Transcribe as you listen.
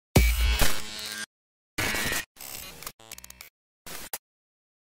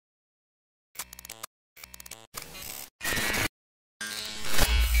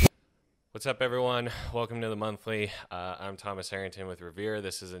What's up, everyone? Welcome to the monthly. I'm Thomas Harrington with Revere.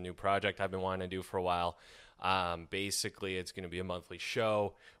 This is a new project I've been wanting to do for a while. Basically, it's going to be a monthly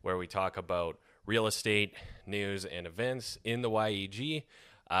show where we talk about real estate, news, and events in the YEG.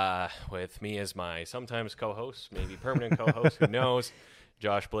 With me as my sometimes co-host, maybe permanent co-host, who knows,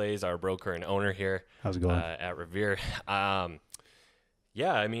 Josh Blaze, our broker and owner here. How's it going? At Revere.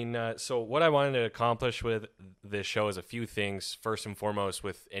 So what I wanted to accomplish with this show is a few things. First and foremost,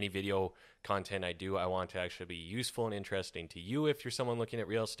 with any video content I do, I want to actually be useful and interesting to you if you're someone looking at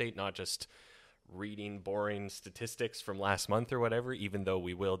real estate, not just reading boring statistics from last month or whatever, even though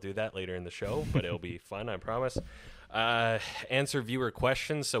we will do that later in the show, but it'll be fun, I promise. Answer viewer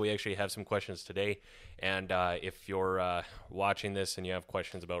questions. So we actually have some questions today. And if you're watching this and you have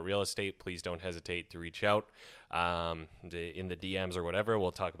questions about real estate, please don't hesitate to reach out in the DMs or whatever.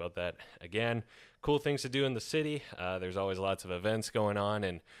 We'll talk about that again. Cool things to do in the city. There's always lots of events going on.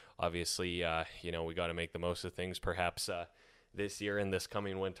 And obviously, we got to make the most of things perhaps this year and this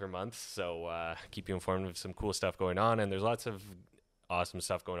coming winter months. So keep you informed of some cool stuff going on. And there's lots of awesome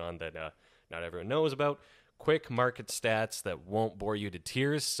stuff going on that not everyone knows about. Quick market stats that won't bore you to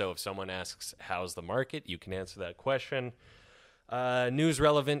tears. So if someone asks, how's the market? You can answer that question. News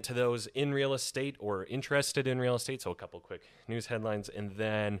relevant to those in real estate or interested in real estate. So a couple quick news headlines. And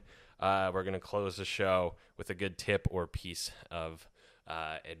then we're going to close the show with a good tip or piece of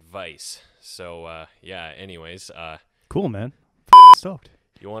advice. So, anyways. Cool, man. Stoked.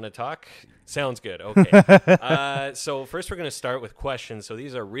 You want to talk? Sounds good. Okay. So first we're going to start with questions. So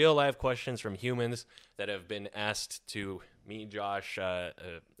these are real live questions from humans that have been asked to me, Josh,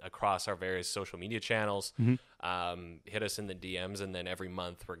 across our various social media channels. Mm-hmm. Hit us in the DMs, and then every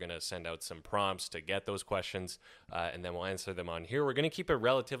month we're going to send out some prompts to get those questions, and then we'll answer them on here. We're going to keep it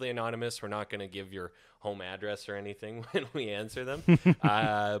relatively anonymous. We're not going to give your home address or anything when we answer them.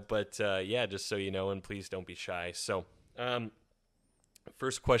 But just so you know, and please don't be shy. So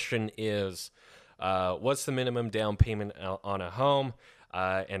first question is, what's the minimum down payment on a home?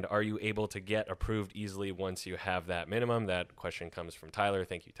 And are you able to get approved easily once you have that minimum? That question comes from Tyler.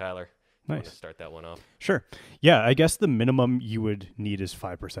 Thank you, Tyler. Nice. Want to start that one off? Sure. Yeah, I guess the minimum you would need is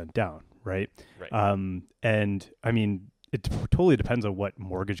 5% down, right? Right. And I mean, it totally depends on what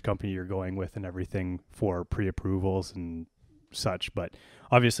mortgage company you're going with and everything for pre-approvals and such. But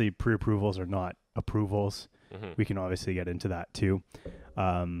obviously, pre-approvals are not approvals. Mm-hmm. We can obviously get into that too.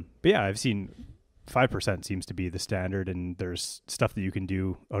 But yeah, I've seen 5% seems to be the standard, and there's stuff that you can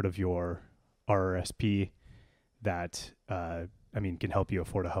do out of your RRSP that, can help you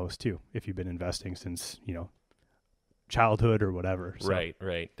afford a house too, if you've been investing since, childhood or whatever. So.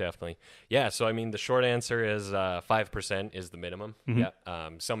 Right. Definitely. Yeah. So, I mean, the short answer is 5% is the minimum. Mm-hmm. Yeah.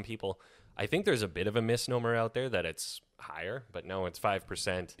 Some people, I think there's a bit of a misnomer out there that it's higher, but no, it's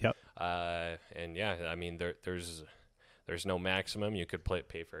 5%. Yep. And yeah, I mean, there's no maximum. You could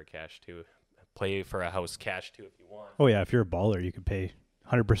pay for a house cash too if you want. Oh yeah, if you're a baller, you could pay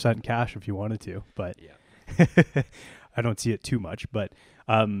 100% cash if you wanted to, but yeah. I don't see it too much. But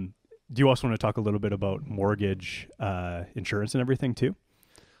do you also want to talk a little bit about mortgage insurance and everything too?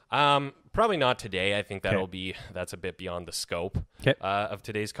 Probably not today. I think that's a bit beyond the scope of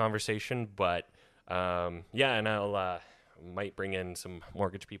today's conversation. But and I'll might bring in some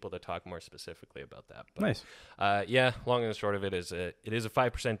mortgage people to talk more specifically about that. But, nice. Long and the short of it is it is a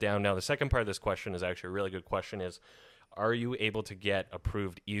 5% down. Now, the second part of this question is actually a really good question is, are you able to get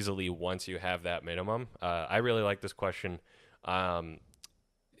approved easily once you have that minimum? I really like this question.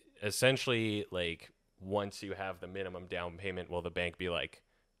 Essentially, like, once you have the minimum down payment, will the bank be like,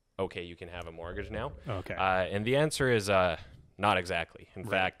 okay, you can have a mortgage now? Okay. And the answer is not exactly. In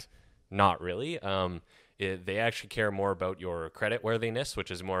fact, not really. They actually care more about your credit worthiness,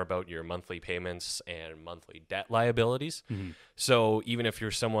 which is more about your monthly payments and monthly debt liabilities. Mm-hmm. So even if you're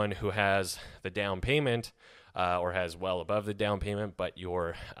someone who has the down payment or has well above the down payment, but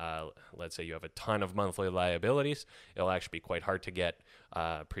let's say you have a ton of monthly liabilities, it'll actually be quite hard to get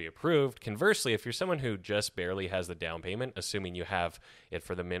pre-approved. Conversely, if you're someone who just barely has the down payment, assuming you have it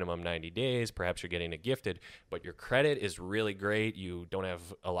for the minimum 90 days, perhaps you're getting it gifted, but your credit is really great, you don't have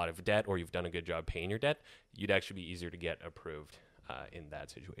a lot of debt, or you've done a good job paying your debt, you'd actually be easier to get approved in that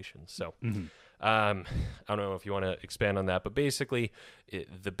situation. So I don't know if you want to expand on that, but basically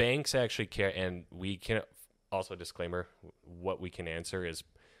the banks actually care, and we can also, disclaimer, what we can answer is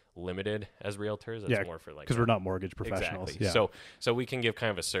limited as realtors. That's more for because we're not mortgage professionals. Exactly. Yeah. So we can give kind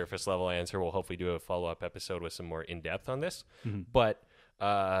of a surface level answer. We'll hopefully do a follow-up episode with some more in-depth on this. Mm-hmm. But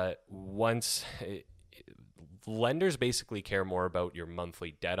lenders basically care more about your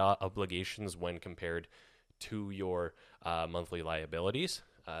monthly debt obligations when compared to your monthly liabilities.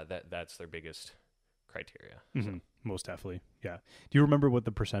 that's their biggest criteria. Mm-hmm. Most definitely. Yeah. Do you remember what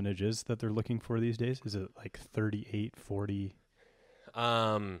the percentage is that they're looking for these days? Is it like 38, 40?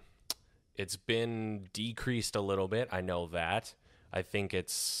 It's been decreased a little bit. I know that. I think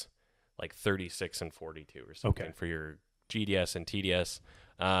it's like 36 and 42 or something for your GDS and TDS.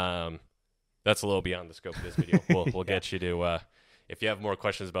 That's a little beyond the scope of this video. We'll get you to, if you have more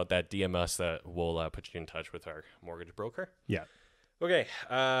questions about that, DM us. That we'll put you in touch with our mortgage broker. Yeah. Okay,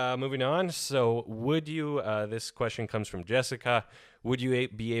 moving on. So would you, this question comes from Jessica, would you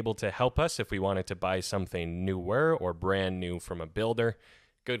be able to help us if we wanted to buy something newer or brand new from a builder?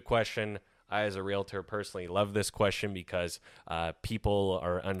 Good question. I, as a realtor, personally love this question because people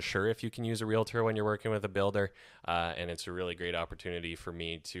are unsure if you can use a realtor when you're working with a builder, and it's a really great opportunity for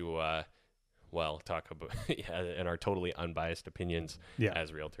me to, talk about in our totally unbiased opinions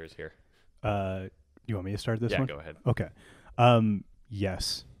as realtors here. You want me to start this one? Yeah, go ahead. Okay.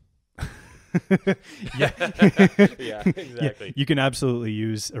 Yes. Yeah, exactly. Yeah, you can absolutely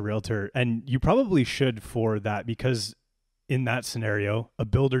use a realtor, and you probably should for that, because in that scenario, a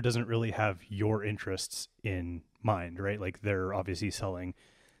builder doesn't really have your interests in mind, right? Like, they're obviously selling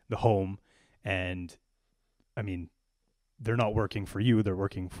the home, and I mean, they're not working for you, they're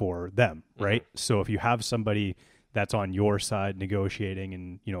working for them, right? Mm-hmm. So if you have somebody that's on your side negotiating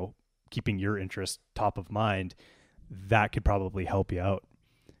and, you know, keeping your interests top of mind, that could probably help you out.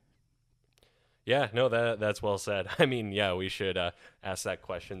 Yeah, no, that's well said. I mean, yeah, we should ask that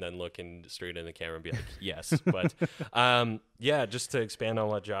question, then look straight in the camera and be like, yes. But yeah, just to expand on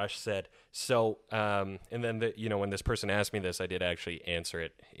what Josh said. So, and then, when this person asked me this, I did actually answer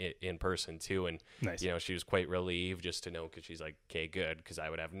it in person too. And, nice. She was quite relieved just to know, because she's like, okay, good, because I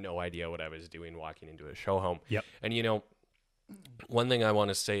would have no idea what I was doing walking into a show home. Yep. And, one thing I want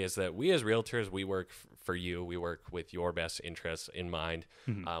to say is that we as realtors, we work for you. We work with your best interests in mind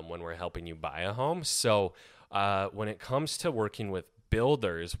when we're helping you buy a home. So when it comes to working with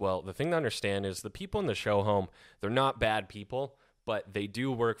builders, well, the thing to understand is the people in the show home, they're not bad people, but they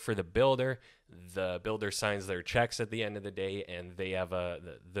do work for the builder. The builder signs their checks at the end of the day, and they have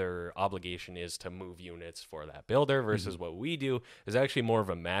their obligation is to move units for that builder, versus what we do is actually more of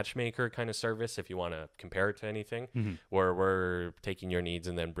a matchmaker kind of service, if you want to compare it to anything, where we're taking your needs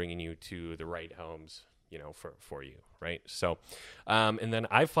and then bringing you to the right homes, for you, right? So, and then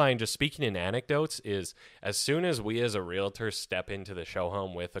I find, just speaking in anecdotes, is as soon as we as a realtor step into the show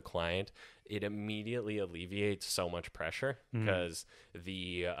home with a client, it immediately alleviates so much pressure, because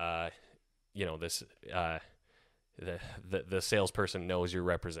the salesperson knows you're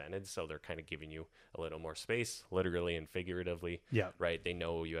represented, so they're kind of giving you a little more space, literally and figuratively. Yeah. Right. They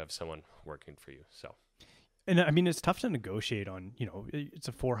know you have someone working for you. So. And I mean, it's tough to negotiate on, it's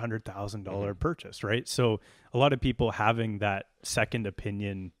a $400,000 purchase, right? So a lot of people having that second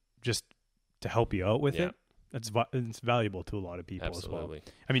opinion just to help you out with it, it's valuable to a lot of people as well.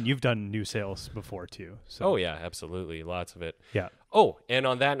 I mean, you've done new sales before too. So. Oh yeah, absolutely. Lots of it. Yeah. Oh, and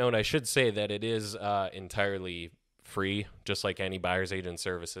on that note, I should say that it is entirely free, just like any buyer's agent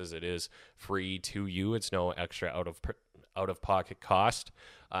services. It is free to you. It's no extra out of pocket cost.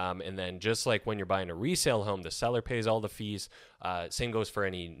 And then just like when you're buying a resale home, the seller pays all the fees. Same goes for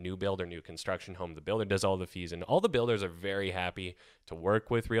any new build or new construction home. The builder does all the fees, and all the builders are very happy to work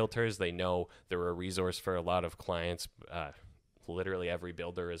with realtors. They know they're a resource for a lot of clients. Literally every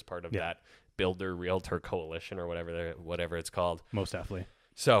builder is part of that builder realtor coalition, or whatever it's called. Most definitely.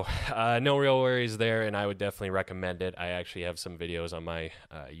 So no real worries there, and I would definitely recommend it. I actually have some videos on my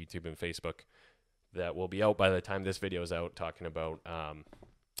YouTube and Facebook that will be out by the time this video is out, talking about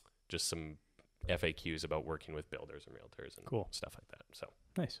just some FAQs about working with builders and realtors and stuff like that. So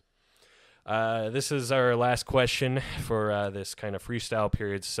nice. This is our last question for this kind of freestyle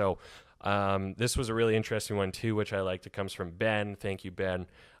period. So this was a really interesting one too, which I liked. It comes from Ben. Thank you, Ben.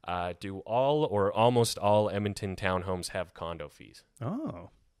 Do all or almost all Edmonton townhomes have condo fees? Oh,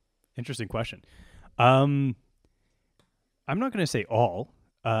 interesting question. I'm not going to say all,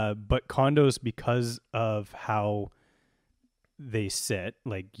 but condos, because of how they sit,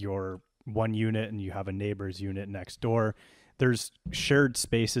 like your one unit and you have a neighbor's unit next door, there's shared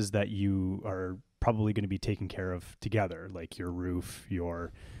spaces that you are probably going to be taking care of together, like your roof,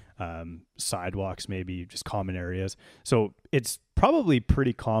 your sidewalks, maybe just common areas. So it's probably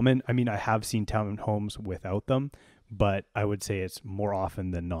pretty common. I mean, I have seen townhomes without them, but I would say it's more often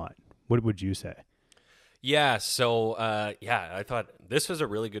than not. What would you say? Yeah. So, I thought this was a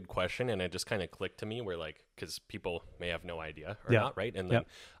really good question, and it just kind of clicked to me where, like, because people may have no idea or not, right? And then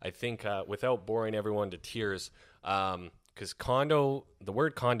I think without boring everyone to tears, because condo, the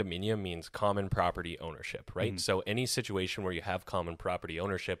word condominium means common property ownership, right? So any situation where you have common property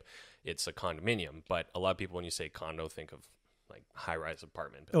ownership, it's a condominium. But a lot of people, when you say condo, think of like high-rise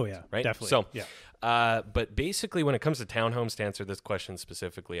apartment buildings, right? Definitely. So, yeah. but basically, when it comes to townhomes, to answer this question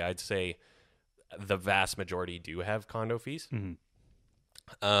specifically, I'd say the vast majority do have condo fees,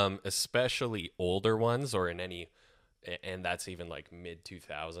 especially older ones, or in any, and that's even like mid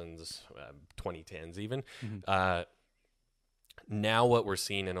 2000s, 2010s even. Now what we're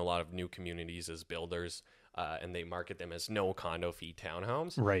seeing in a lot of new communities is builders, and they market them as no condo fee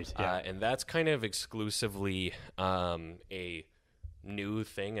townhomes. Right. Yeah. And that's kind of exclusively a new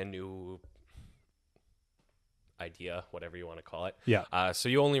thing, a new idea, whatever you want to call it. Yeah. So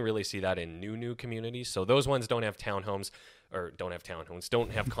you only really see that in new communities. So those ones don't have townhomes,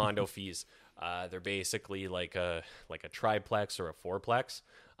 don't have condo fees. They're basically like a triplex or a fourplex.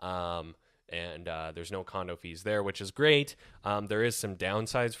 And there's no condo fees there, which is great. There is some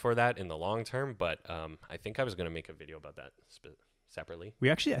downsides for that in the long term, but I think I was going to make a video about that separately.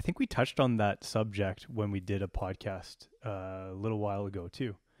 I think we touched on that subject when we did a podcast a little while ago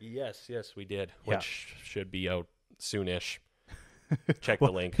too. Yes, we did, which should be out soonish. Check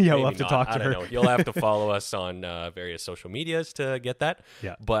well, the link. Yeah, Maybe we'll have to not. talk to I don't her. know. You'll have to follow us on various social medias to get that.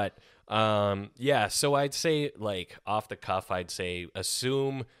 Yeah. But so I'd say, like, off the cuff, I'd say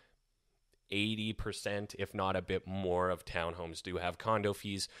assume 80%, if not a bit more, of townhomes do have condo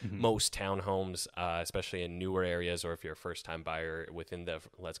fees. Most townhomes, especially in newer areas, or if you're a first-time buyer within the,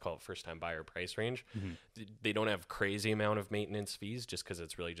 let's call it first-time buyer price range, they don't have crazy amount of maintenance fees, just because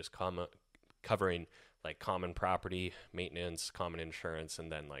it's really just covering like common property maintenance, common insurance,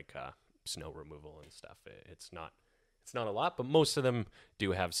 and then like snow removal and stuff. It's not a lot, but most of them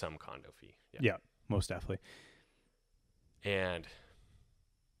do have some condo fee. Yeah, most definitely. And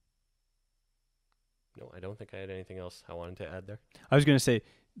no, I don't think I had anything else I wanted to add there. I was going to say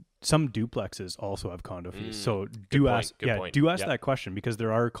some duplexes also have condo fees. So Good ask point. that question, because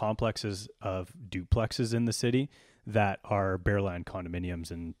there are complexes of duplexes in the city that are bare land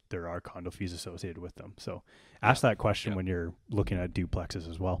condominiums, and there are condo fees associated with them. So ask that question when you're looking at duplexes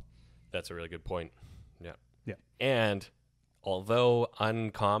as well. That's a really good point. Yeah. Yeah. And although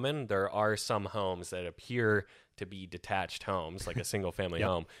uncommon, there are some homes that appear to be detached homes, like a single family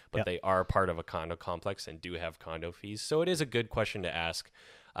home, but they are part of a condo complex and do have condo fees. So it is a good question to ask.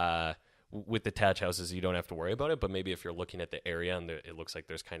 With detached houses, you don't have to worry about it, but maybe if you're looking at the area and it looks like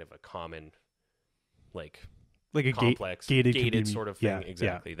there's kind of a common, like a complex, gated sort of thing. Yeah,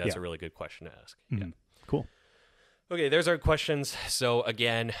 exactly. That's a really good question to ask. Yeah. Cool. Okay, there's our questions. So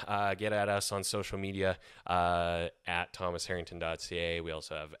again, get at us on social media, at thomasharrington.ca. We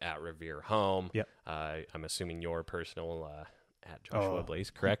also have at Revere Home. Yep. I'm assuming your personal at Joshua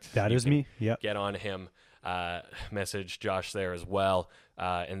Blaze, correct? That is me. Yeah. Get on him. Message Josh there as well.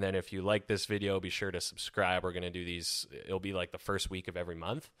 And then if you like this video, be sure to subscribe. We're going to do these. It'll be like the first week of every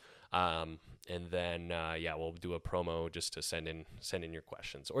month. And then, we'll do a promo just to send in your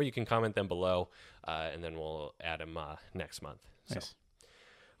questions, or you can comment them below, and then we'll add them next month. Nice.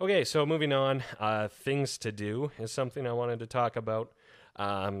 So, okay. So moving on, things to do is something I wanted to talk about.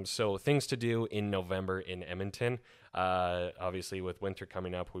 So things to do in November in Edmonton. Obviously with winter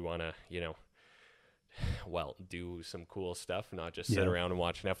coming up, we want to, do some cool stuff, not just sit around and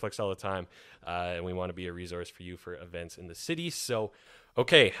watch Netflix all the time. And we want to be a resource for you for events in the city. So,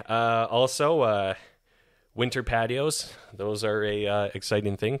 okay. Also, winter patios. Those are a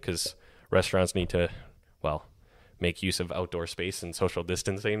exciting thing because restaurants need to, make use of outdoor space and social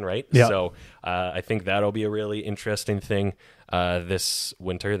distancing, right? Yeah. So I think that'll be a really interesting thing this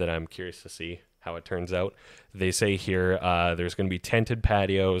winter that I'm curious to see how it turns out. They say here there's going to be tented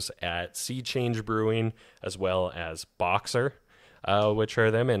patios at Sea Change Brewing as well as Boxer, which are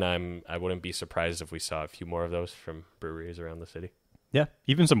them, and I wouldn't be surprised if we saw a few more of those from breweries around the city. Yeah,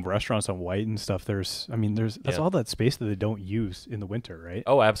 even some restaurants on White and stuff. That's all that space that they don't use in the winter, right?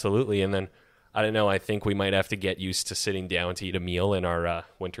 Oh, absolutely. And then I don't know. I think we might have to get used to sitting down to eat a meal in our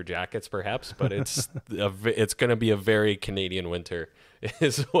winter jackets, perhaps. But it's going to be a very Canadian winter,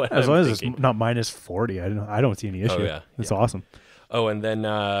 is what as I'm long thinking. as it's not minse 40, I don't see any issue. Oh, yeah. It's awesome. Oh, and then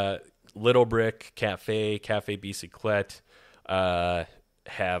Little Brick Cafe Bicyclette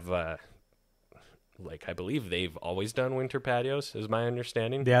have I believe they've always done winter patios, is my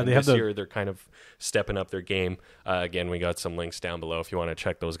understanding. Yeah, and they have this year they're kind of stepping up their game. Again, we got some links down below if you want to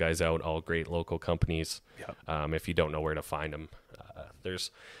check those guys out. All great local companies. Yeah. If you don't know where to find them,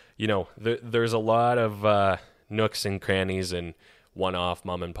 there's a lot of nooks and crannies and one-off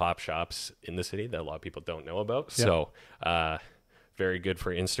mom and pop shops in the city that a lot of people don't know about. Yeah. So very good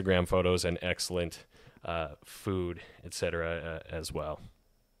for Instagram photos and excellent food, etc. As well.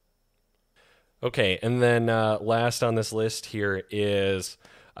 Okay, and then last on this list here is,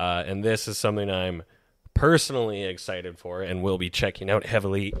 and this is something I'm personally excited for and will be checking out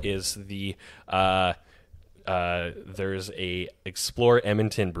heavily, is the there's a Explore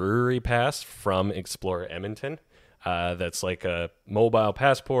Edmonton brewery pass from Explore Edmonton. That's like a mobile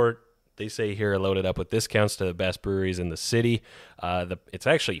passport. They say here, loaded up with discounts to the best breweries in the city. It's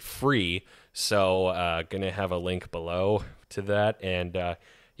actually free, so gonna have a link below to that. And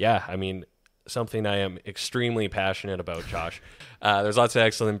yeah, I mean, something I am extremely passionate about, Josh. There's lots of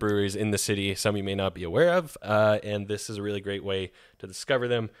excellent breweries in the city, some you may not be aware of, and this is a really great way to discover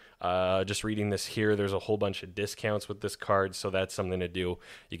them. Just reading this here, there's a whole bunch of discounts with this card, so that's something to do.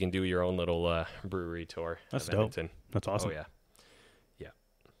 You can do your own little brewery tour. That's of dope. Edmonton. That's awesome. Oh, yeah. Yeah.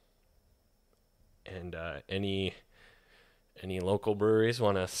 And any local breweries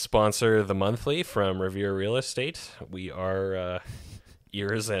want to sponsor the monthly from Revere Real Estate, we are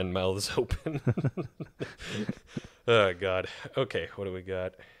ears and mouths open. Oh, God. Okay, what do we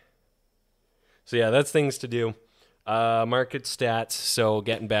got? So, yeah, that's things to do. Market stats. So,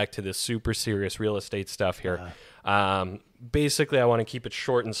 getting back to the super serious real estate stuff here. Basically, I want to keep it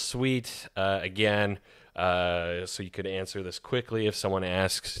short and sweet. Again, so you could answer this quickly if someone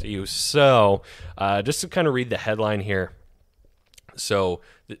asks you. So, just to kind of read the headline here. So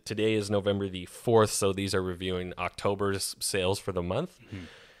today is November the 4th, so these are reviewing October's sales for the month. Mm-hmm.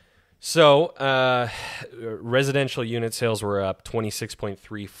 So residential unit sales were up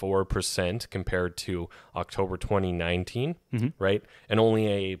 26.34% compared to October 2019, right? And only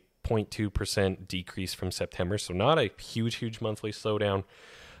a 0.2% decrease from September, so not a huge monthly slowdown.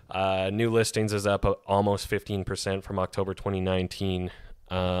 New listings is up almost 15% from October 2019,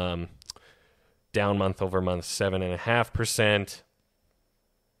 down month over month 7.5%.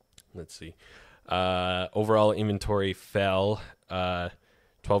 Let's see. Overall inventory fell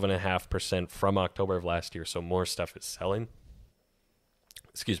 12.5% from October of last year, so more stuff is selling.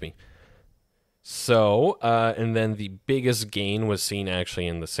 Excuse me. So, and then the biggest gain was seen actually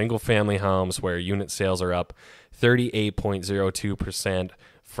in the single-family homes, where unit sales are up 38.02%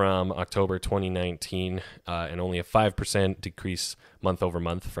 from October 2019, and only a 5% decrease month over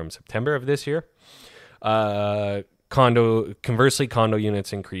month from September of this year. Conversely, condo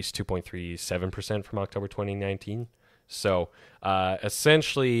units increased 2.37% from October 2019. So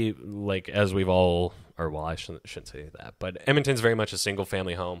essentially, like, as we've all, or well, I shouldn't say that, but Edmonton's very much a single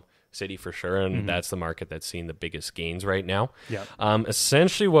family home city for sure, and that's the market that's seeing the biggest gains right now. Yeah.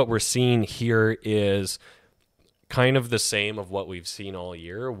 Essentially, what we're seeing here is kind of the same of what we've seen all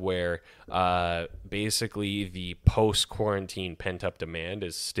year, where basically the post-quarantine pent-up demand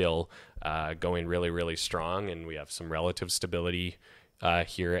is still going really strong, and we have some relative stability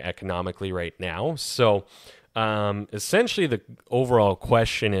here economically right now. So essentially the overall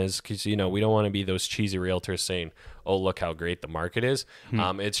question is, because we don't want to be those cheesy realtors saying, oh, look how great the market is.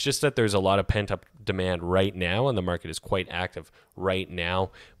 It's just that there's a lot of pent-up demand right now, and the market is quite active right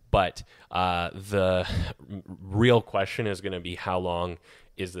now. But the real question is going to be, how long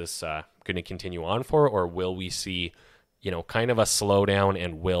is this going to continue on for, or will we see, kind of a slowdown,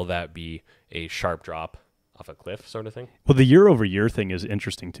 and will that be a sharp drop off a cliff sort of thing? Well, the year-over-year thing is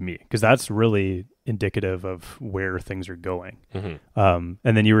interesting to me, because that's really indicative of where things are going. And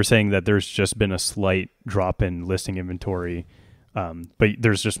then you were saying that there's just been a slight drop in listing inventory, but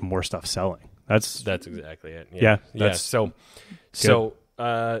there's just more stuff selling. That's exactly it. Yeah. So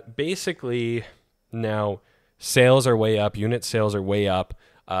basically now sales are way up, unit sales are way up.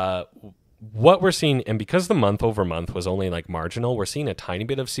 What we're seeing, and because the month over month was only like marginal, we're seeing a tiny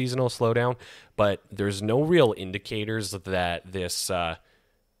bit of seasonal slowdown, but there's no real indicators that this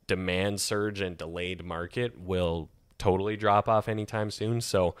demand surge and delayed market will totally drop off anytime soon.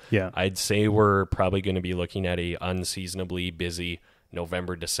 So yeah, I'd say we're probably going to be looking at a unseasonably busy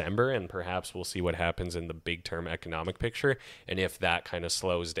November, December, and perhaps we'll see what happens in the big term economic picture, and if that kind of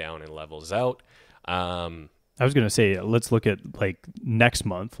slows down and levels out. I was going to say, let's look at like next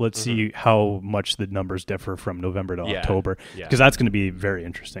month. Let's see how much the numbers differ from November to October, because that's going to be very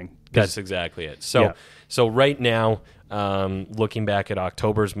interesting. That's exactly it. So right now, looking back at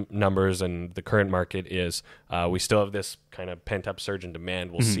October's numbers and the current market is, we still have this kind of pent up surge in demand.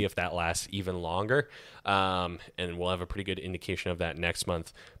 We'll see if that lasts even longer. And we'll have a pretty good indication of that next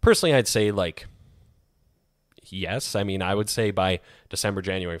month. Personally, I'd say yes. I mean, I would say by December,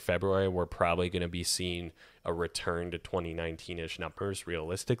 January, February, we're probably going to be seeing a return to 2019-ish numbers,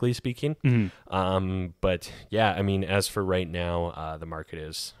 realistically speaking. But yeah, I mean, as for right now, the market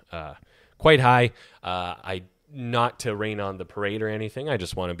is quite high. I not to rain on the parade or anything. I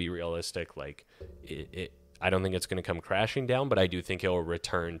just want to be realistic. Like I don't think it's going to come crashing down, but I do think it will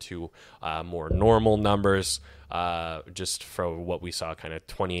return to more normal numbers, just from what we saw kind of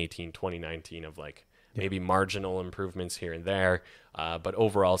 2018, 2019 of like maybe marginal improvements here and there, but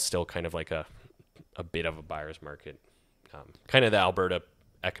overall still kind of like a bit of a buyer's market, kind of the Alberta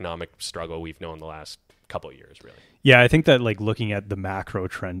economic struggle we've known the last couple of years, really. Yeah, I think that like looking at the macro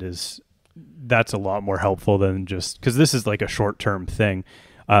trend that's a lot more helpful than just because this is like a short-term thing.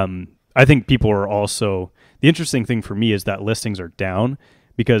 I think people are also, the interesting thing for me is that listings are down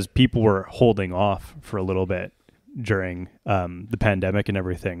because people were holding off for a little bit during the pandemic and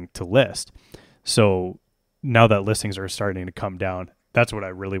everything to list. So now that listings are starting to come down, that's what I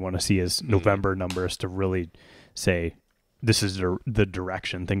really want to see is November numbers to really say this is the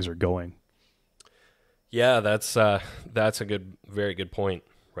direction things are going. Yeah, that's a very good point,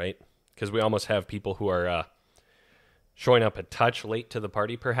 right? Because we almost have people who are showing up a touch late to the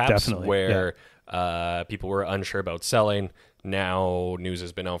party, perhaps. Definitely, where people were unsure about selling. Now news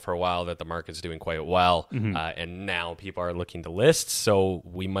has been out for a while that the market's doing quite well, and now people are looking to list. So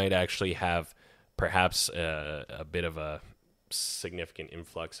we might actually have perhaps a bit of a significant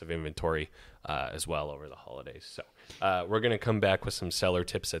influx of inventory as well over the holidays. So we're going to come back with some seller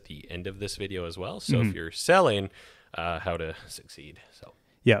tips at the end of this video as well. So if you're selling, how to succeed. So.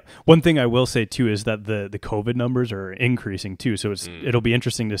 Yeah. One thing I will say too is that the COVID numbers are increasing too. So it'll be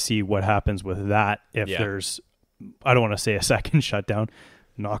interesting to see what happens with that if there's, I don't want to say a second shutdown,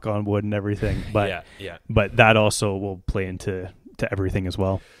 knock on wood and everything, but but that also will play into everything as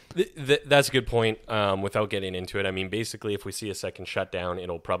well. That's a good point. Without getting into it, I mean, basically, if we see a second shutdown,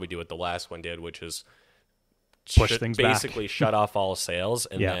 it'll probably do what the last one did, which is push things basically back. shut off all sales,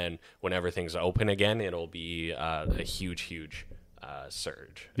 and then when everything's open again, it'll be a huge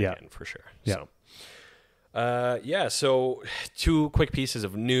surge again, for sure. Yeah. So, so two quick pieces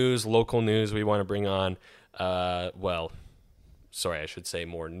of news, local news we want to bring on. I should say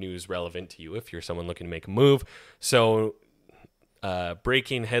more news relevant to you if you're someone looking to make a move. So,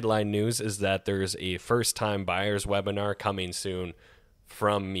 breaking headline news is that there's a first-time buyers webinar coming soon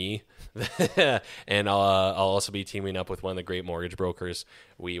from me. And I'll also be teaming up with one of the great mortgage brokers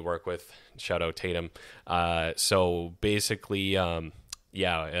we work with. Shout out Tatum. So basically, in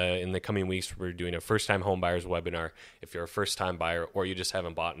the coming weeks, we're doing a first-time home buyers webinar. If you're a first-time buyer or you just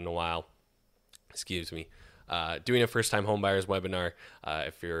haven't bought in a while, doing a first-time home buyers webinar.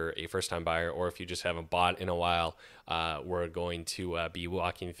 If you're a first-time buyer or if you just haven't bought in a while, we're going to be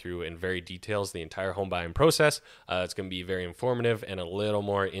walking through in very details the entire home buying process. It's going to be very informative and a little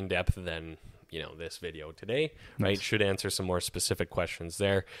more in-depth than this video today. Right? Should answer some more specific questions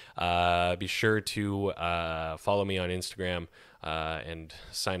there. Be sure to follow me on Instagram and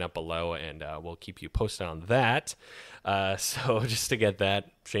sign up below, and we'll keep you posted on that. So just to get that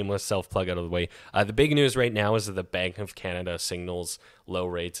shameless self-plug out of the way, the big news right now is that the Bank of Canada signals low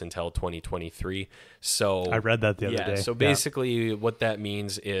rates until 2023. So I read that the other day. So basically what that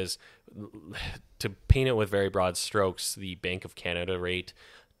means is, to paint it with very broad strokes, the Bank of Canada rate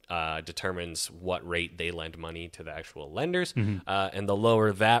determines what rate they lend money to the actual lenders. And the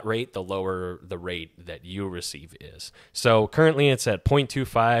lower that rate, the lower the rate that you receive is. So currently it's at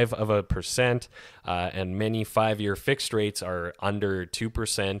 0.25%, and many 5-year fixed rates are under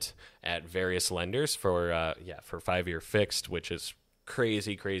 2% at various lenders for 5-year fixed, which is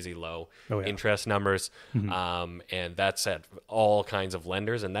crazy low interest numbers. And that's at all kinds of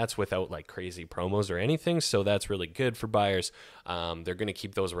lenders, and that's without like crazy promos or anything. So that's really good for buyers. They're going to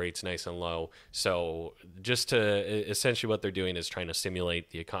keep those rates nice and low. So just to essentially what they're doing is trying to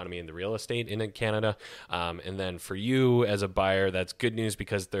stimulate the economy and the real estate in Canada. And then for you as a buyer, that's good news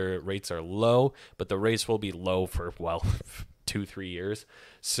because their rates are low, but the rates will be low for 2-3 years.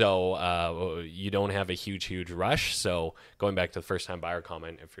 So you don't have a huge rush. So going back to the first time buyer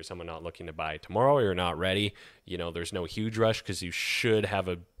comment, if you're someone not looking to buy tomorrow or you're not ready, there's no huge rush because you should have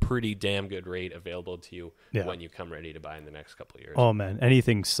a pretty damn good rate available to you when you come ready to buy in the next couple of years. Oh man,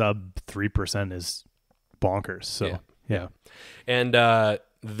 anything sub 3% is bonkers. So yeah. And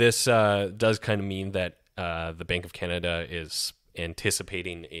this does kind of mean that the Bank of Canada is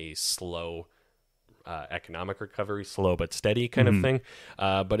anticipating a slow economic recovery, slow but steady kind of thing.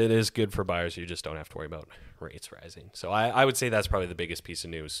 But it is good for buyers. You just don't have to worry about rates rising. So I would say that's probably the biggest piece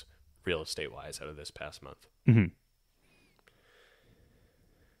of news real estate wise out of this past month.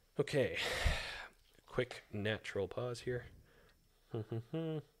 Okay. Quick natural pause here.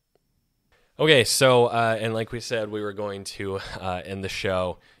 Okay, so and like we said, we were going to end the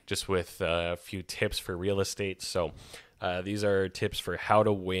show just with a few tips for real estate. So These are tips for how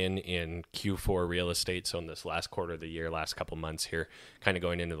to win in Q4 real estate. So in this last quarter of the year, last couple months here, kind of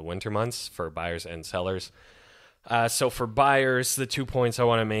going into the winter months for buyers and sellers. So for buyers, the 2 points I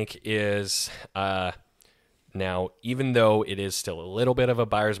want to make is now, even though it is still a little bit of a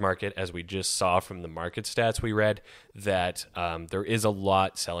buyer's market, as we just saw from the market stats we read, that there is a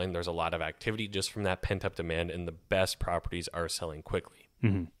lot selling. There's a lot of activity just from that pent-up demand, and the best properties are selling quickly.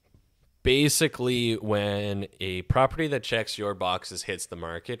 Mm-hmm. Basically, when a property that checks your boxes hits the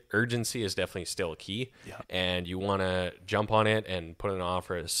market, urgency is definitely still key. Yeah. And you want to jump on it and put an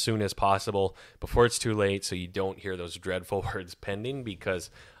offer as soon as possible before it's too late, so you don't hear those dreadful words pending, because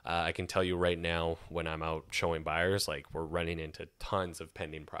I can tell you right now, when I'm out showing buyers, like, we're running into tons of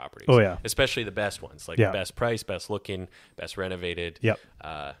pending properties. Oh, yeah. Especially the best ones, like best price, best looking, best renovated. Yep.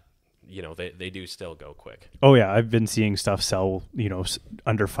 They do still go quick. Oh yeah, I've been seeing stuff sell,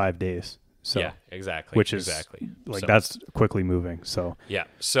 under 5 days. So yeah, exactly. Which is that's quickly moving. So yeah,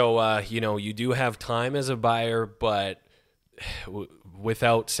 so you do have time as a buyer, but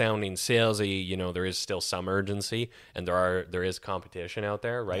without sounding salesy, there is still some urgency, and there is competition out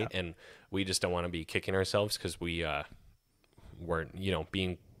there, right? Yeah. And we just don't want to be kicking ourselves because we weren't,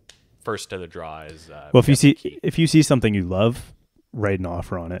 being first to the draw is well. If you see something you love, write an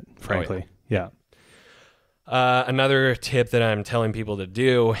offer on it, frankly. Oh, yeah. Another tip that I'm telling people to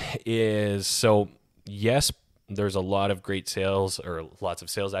do is, so yes, there's a lot of great sales, or lots of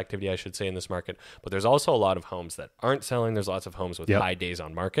sales activity, I should say, in this market, but there's also a lot of homes that aren't selling. There's lots of homes with high days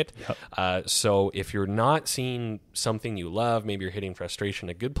on market. Yep. So if you're not seeing something you love, maybe you're hitting frustration,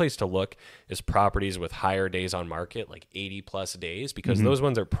 a good place to look is properties with higher days on market, like 80 plus days, because those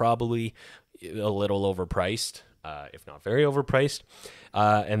ones are probably a little overpriced. If not very overpriced.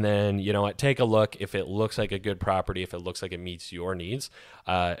 And then, take a look. If it looks like a good property, if it looks like it meets your needs,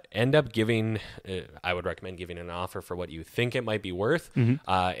 end up giving, I would recommend giving an offer for what you think it might be worth.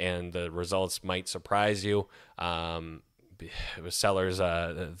 And the results might surprise you. With sellers,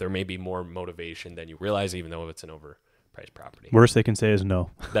 there may be more motivation than you realize, even though it's an overpriced property. Worst they can say is no.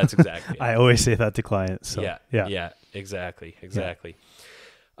 That's exactly it. I always say that to clients. So, yeah, exactly.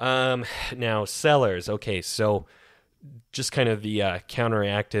 Yeah. Now sellers. Okay. So just kind of the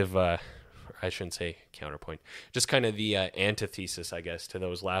counteractive, I shouldn't say counterpoint, just kind of the antithesis, I guess, to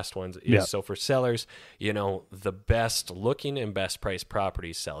those last ones is, so for sellers, the best looking and best priced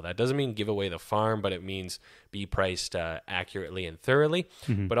properties sell. That doesn't mean give away the farm, but it means be priced accurately and thoroughly,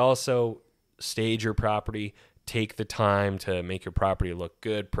 but also stage your property, take the time to make your property look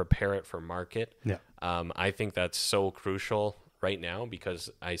good, prepare it for market. Yeah. I think that's so crucial right now, because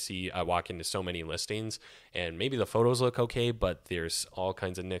I walk into so many listings and maybe the photos look okay, but there's all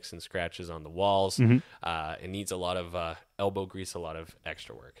kinds of nicks and scratches on the walls. It needs a lot of elbow grease, a lot of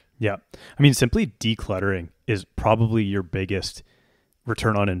extra work. Yeah. I mean, simply decluttering is probably your biggest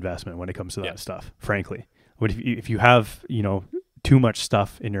return on investment when it comes to that stuff, frankly. If you have, too much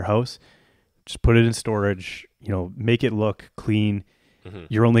stuff in your house, just put it in storage, make it look clean.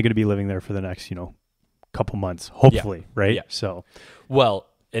 You're only going to be living there for the next, couple months, hopefully, right? Yeah. So, well,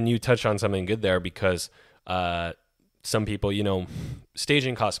 and you touched on something good there, because some people,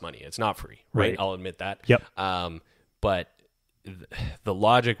 staging costs money. It's not free, right? I'll admit that. Yep. But the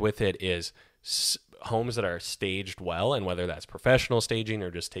logic with it is homes that are staged well, and whether that's professional staging or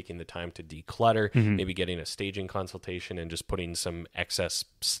just taking the time to declutter, maybe getting a staging consultation and just putting some excess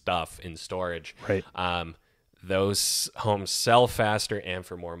stuff in storage. Right. Those homes sell faster and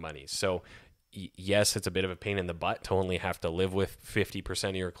for more money. So yes, it's a bit of a pain in the butt to only have to live with 50%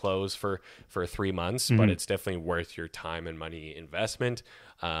 of your clothes for 3 months, but it's definitely worth your time and money investment.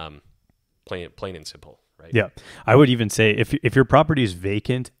 Plain and simple, right? Yeah. I would even say if your property is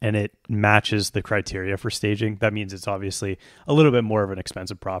vacant and it matches the criteria for staging, that means it's obviously a little bit more of an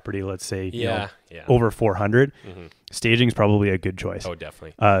expensive property. Let's say, over 400. Staging is probably a good choice. Oh,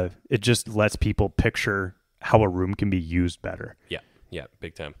 definitely. It just lets people picture how a room can be used better. Yeah. Yeah,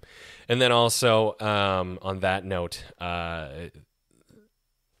 big time. And then also, on that note,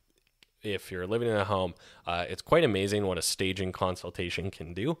 if you're living in a home, it's quite amazing what a staging consultation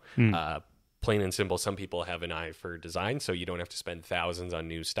can do. Plain and simple, some people have an eye for design, so you don't have to spend thousands on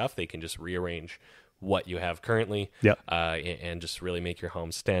new stuff. They can just rearrange what you have currently, and just really make your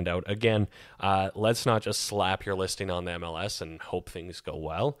home stand out. Again, let's not just slap your listing on the MLS and hope things go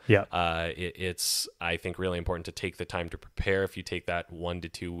well. It's, I think, really important to take the time to prepare. If you take that 1 to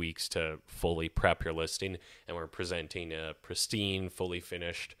 2 weeks to fully prep your listing, and we're presenting a pristine, fully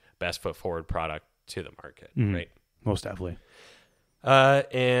finished, best foot forward product to the market, right? Most definitely.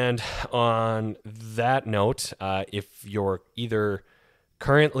 And on that note, if you're either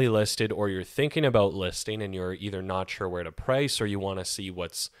currently listed or you're thinking about listing and you're either not sure where to price or you want to see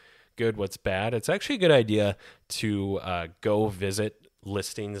what's good, what's bad, it's actually a good idea to go visit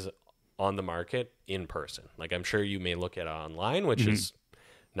listings on the market in person. Like I'm sure you may look at it online, which is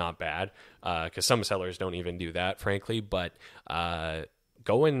not bad because some sellers don't even do that, frankly, but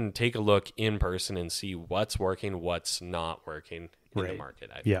go and take a look in person and see what's working, what's not working in the market,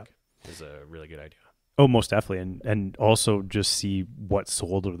 I think is a really good idea. Oh, most definitely. And also just see what's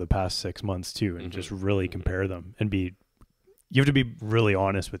sold over the past 6 months too, and just really compare them and you have to be really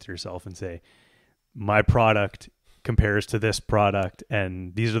honest with yourself and say, my product compares to this product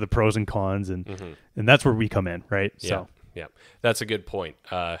and these are the pros and cons. And that's where we come in. Right. Yeah. So yeah, that's a good point.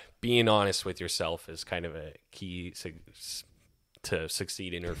 Being honest with yourself is kind of a key to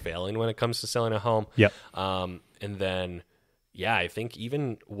succeeding or failing when it comes to selling a home. Yeah. And then, I think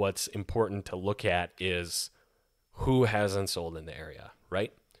even what's important to look at is who hasn't sold in the area,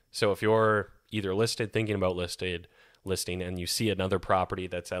 right? So if you're either thinking about listing, and you see another property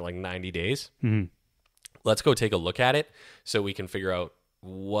that's at like 90 days, let's go take a look at it so we can figure out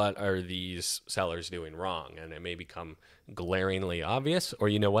what are these sellers doing wrong. And it may become glaringly obvious, or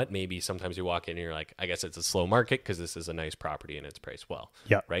you know what, maybe sometimes you walk in and you're like, I guess it's a slow market because this is a nice property and it's priced well.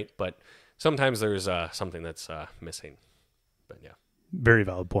 Yeah. Right. But sometimes there's something that's missing. But yeah. Very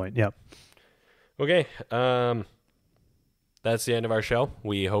valid point. Yeah. Okay. That's the end of our show.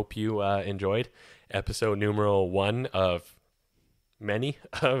 We hope you enjoyed episode numero 1 of many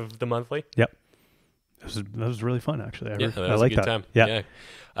of the monthly. Yep. That was really fun, actually. I like that. Time. Yeah.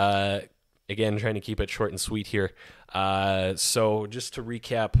 Again, trying to keep it short and sweet here. So just to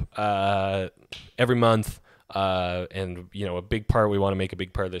recap, every month, and a big part, we want to make a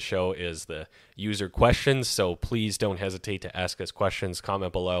big part of the show is the user questions. So please don't hesitate to ask us questions,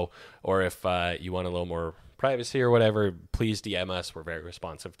 comment below, or if you want a little more privacy or whatever, please DM us. We're very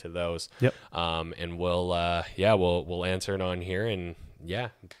responsive to those. Yep. And we'll answer it on here. And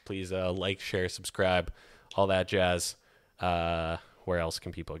please like, share, subscribe, all that jazz. Where else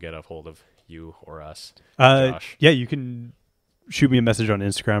can people get a hold of you or us? Josh? Yeah, you can shoot me a message on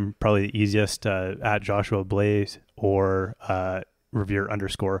Instagram, probably the easiest, at Joshua Blaze or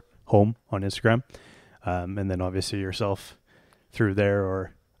Revere_home on Instagram. And then obviously yourself through there,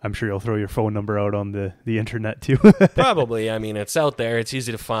 or I'm sure you'll throw your phone number out on the internet too. Probably. I mean, it's out there. It's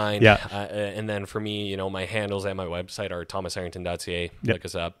easy to find. Yeah. And then for me, my handles at my website are thomasharrington.ca. Yep. Look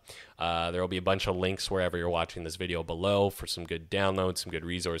us up. There will be a bunch of links wherever you're watching this video below for some good downloads, some good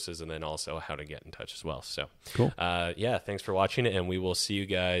resources, and then also how to get in touch as well. So, cool. Thanks for watching it, and we will see you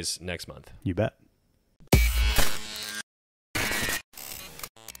guys next month. You bet.